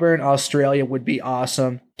from Melbourne, Australia would be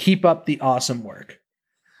awesome. Keep up the awesome work."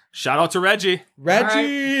 Shout out to Reggie.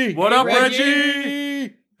 Reggie! Right. What up, Reggie?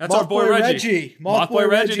 Reggie? That's our boy Reggie. Mothboy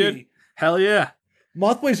Reggie. Dude. Hell yeah.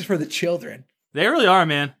 Mothboys is for the children. They really are,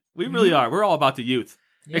 man. We really are. We're all about the youth.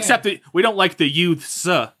 Yeah. Except that we don't like the youths.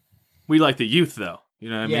 We like the youth, though. You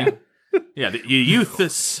know what I mean? Yeah, the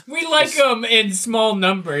youths. We like them in small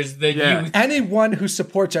numbers, the youth. Anyone who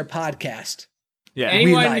supports our podcast. Yeah.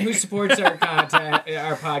 Anyone who supports our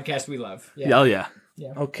podcast, we love. Yeah. Hell yeah.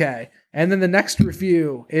 Okay. And then the next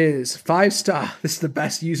review is 5 star. This is the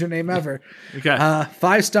best username ever. Okay.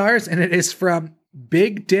 5 stars, and it is from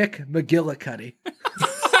Big Dick McGillicuddy.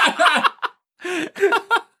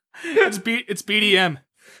 It's BDM.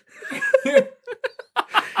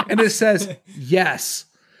 And it says, "Yes.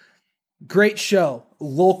 Great show.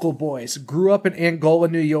 Local boys. Grew up in Angola,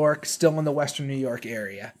 New York. Still in the Western New York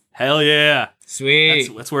area." Hell yeah.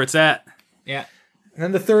 Sweet. That's where it's at. Yeah. And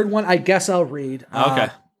then the third one, I guess I'll read. Okay.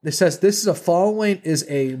 It says, "This is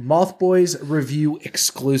a Mothboys review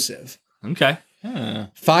exclusive." Okay.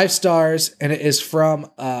 5 stars, and it is from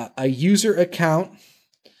a user account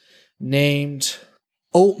named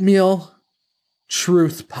Oatmeal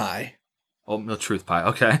Truth Pie. Oatmeal Truth Pie.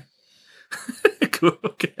 Okay. Cool.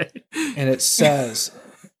 Okay. And it says,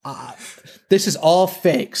 this is all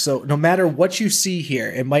fake. So no matter what you see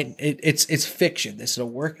here, it's fiction. This is a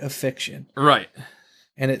work of fiction. Right.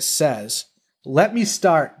 And it says, "Let me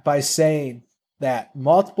start by saying that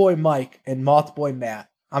Mothboy Mike and Mothboy Matt,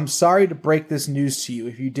 I'm sorry to break this news to you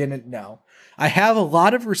if you didn't know. I have a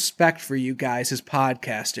lot of respect for you guys as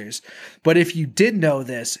podcasters, but if you did know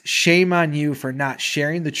this, shame on you for not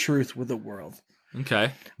sharing the truth with the world.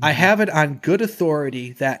 Okay. I have it on good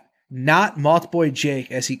authority that not Mothboy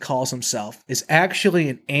Jake, as he calls himself, is actually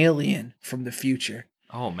an alien from the future.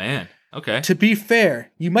 Oh, man. Okay. To be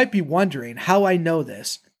fair, you might be wondering how I know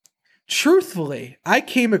this. Truthfully, I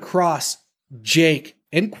came across Jake,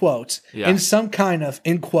 in quotes, in some kind of,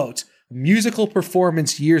 in quotes, musical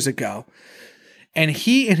performance years ago, and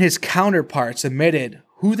he and his counterparts admitted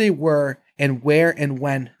who they were and where and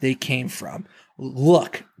when they came from.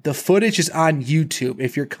 Look, the footage is on YouTube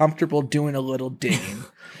if you're comfortable doing a little digging."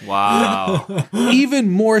 Wow. Even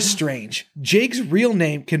more strange, Jake's real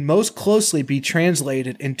name can most closely be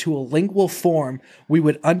translated into a lingual form we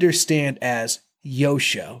would understand as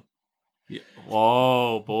Yosho.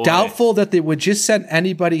 Whoa, boy. Doubtful that they would just send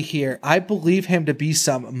anybody here. I believe him to be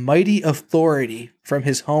some mighty authority from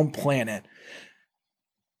his home planet.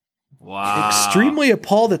 Wow. Extremely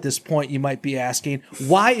appalled at this point, you might be asking.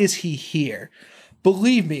 Why is he here?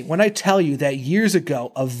 Believe me when I tell you that years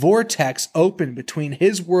ago, a vortex opened between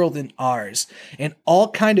his world and ours, and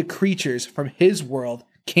all kind of creatures from his world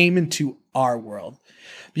came into our world.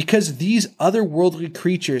 Because these otherworldly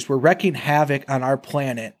creatures were wreaking havoc on our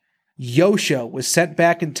planet, Yosho was sent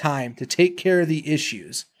back in time to take care of the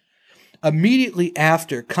issues. Immediately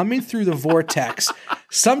after coming through the vortex,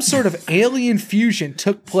 some sort of alien fusion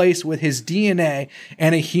took place with his DNA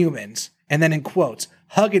and a human's. And then in quotes,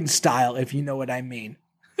 Huggins style, if you know what I mean.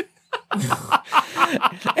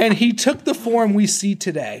 And he took the form we see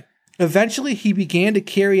today. Eventually, he began to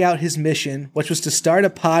carry out his mission, which was to start a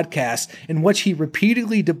podcast in which he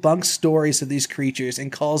repeatedly debunks stories of these creatures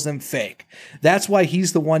and calls them fake. That's why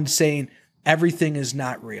he's the one saying everything is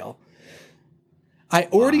not real. I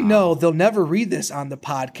already know they'll never read this on the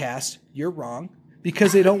podcast. You're wrong.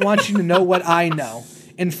 Because they don't want you to know what I know.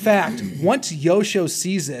 In fact, once Yosho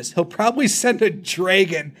sees this, he'll probably send a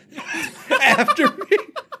dragon after me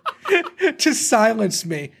to silence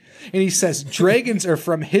me. And he says dragons are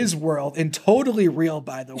from his world and totally real,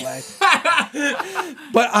 by the way.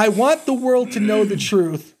 But I want the world to know the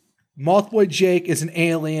truth. Mothboy Jake is an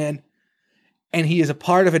alien, and he is a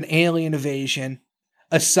part of an alien invasion.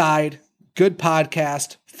 Aside, good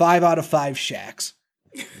podcast, 5 out of 5 shacks.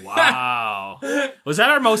 Wow. Was that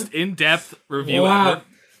our most in-depth review ever?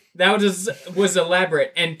 That was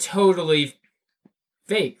elaborate and totally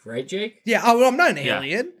fake, right, Jake? Yeah, I'm not an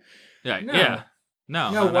alien. Yeah. No. Yeah.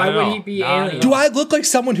 No, why not at would all. he be Not at alien? all. Do I look like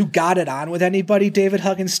someone who got it on with anybody, David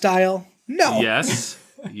Huggins style? No. Yes.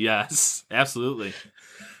 Yes. Absolutely.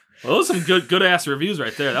 Well, those are some good ass reviews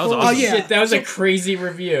right there. That was awesome. Oh, yeah. Shit, that was a crazy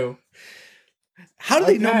review. How do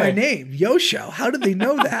they know Okay. my name? Yosho. How did they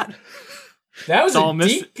know that? That was It's all a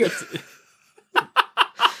deep...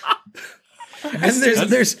 And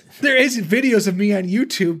there is videos of me on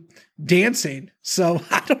YouTube dancing, so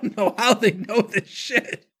I don't know how they know this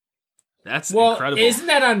shit. That's Well, incredible. isn't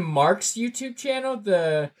that on Mark's YouTube channel?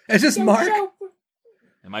 Is this Mark?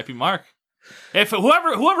 It might be Mark. If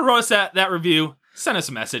whoever wrote us that review, send us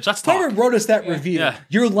a message. Let's talk. Whoever wrote us that review, Yeah.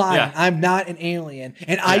 you're lying. Yeah. I'm not an alien,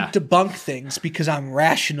 and I Yeah. debunk things because I'm a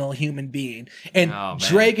rational human being. And Oh, man.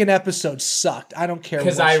 Dragon episode sucked. I don't care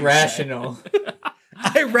what Because you say. irrational.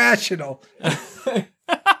 Irrational.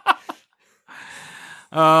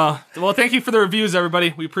 Well, thank you for the reviews,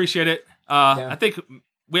 everybody. We appreciate it. Yeah. I think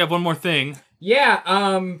we have one more thing.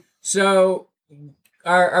 Yeah, so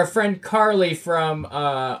our friend Carly from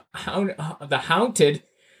the Haunted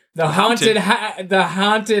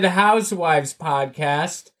Housewives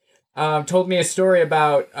podcast told me a story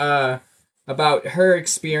about her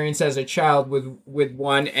experience as a child with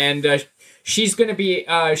one, and she's going to be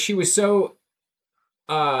she was so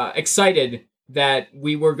excited that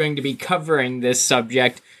we were going to be covering this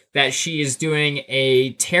subject that she is doing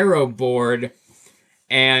a tarot board.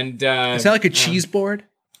 And Is that like a cheese board?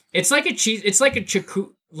 it's like a cheese. It's like a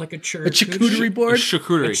charcuterie board?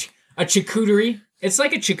 Charcuterie. A charcuterie. It's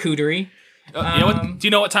like a charcuterie. You know what, do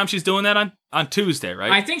you know what time she's doing that on Tuesday,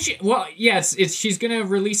 right? I think it's she's gonna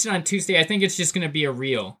release it on Tuesday. I think it's just gonna be a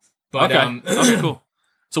reel. But okay. Okay, cool.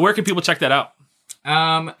 So where can people check that out?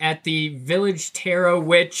 At the Village Tarot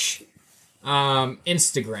Witch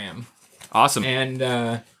Instagram. Awesome.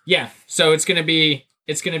 And so it's gonna be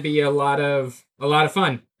a lot of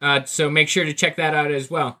fun. So make sure to check that out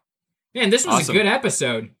as well. Man, this was Awesome. a good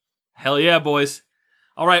episode. Hell yeah, boys.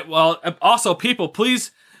 All right. Well, also, people,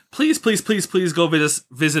 please go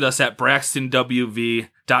visit us at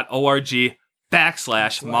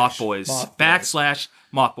braxtonwv.org/mothboys.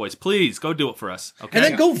 /mothboys. Please go do it for us. Okay. And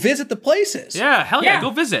then go visit the places. Yeah. Hell yeah. Yeah. Go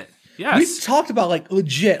visit. Yes. We've talked about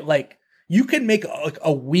legit, you can make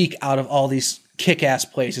a week out of all these kick-ass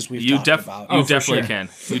places we've talked about. You for definitely sure. can.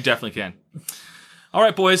 You definitely can. All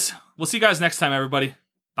right, boys. We'll see you guys next time, everybody.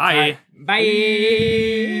 Bye.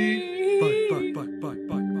 Bye.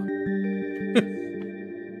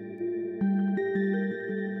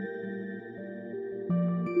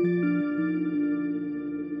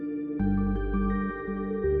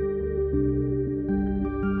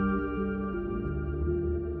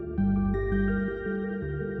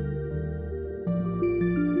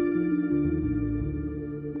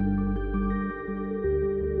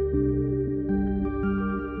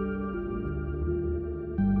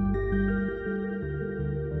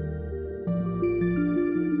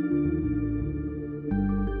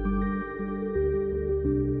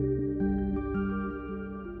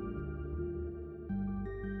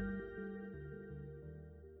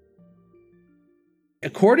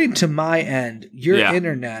 according to my end, your Yeah.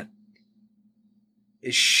 internet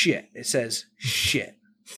is shit. It says shit.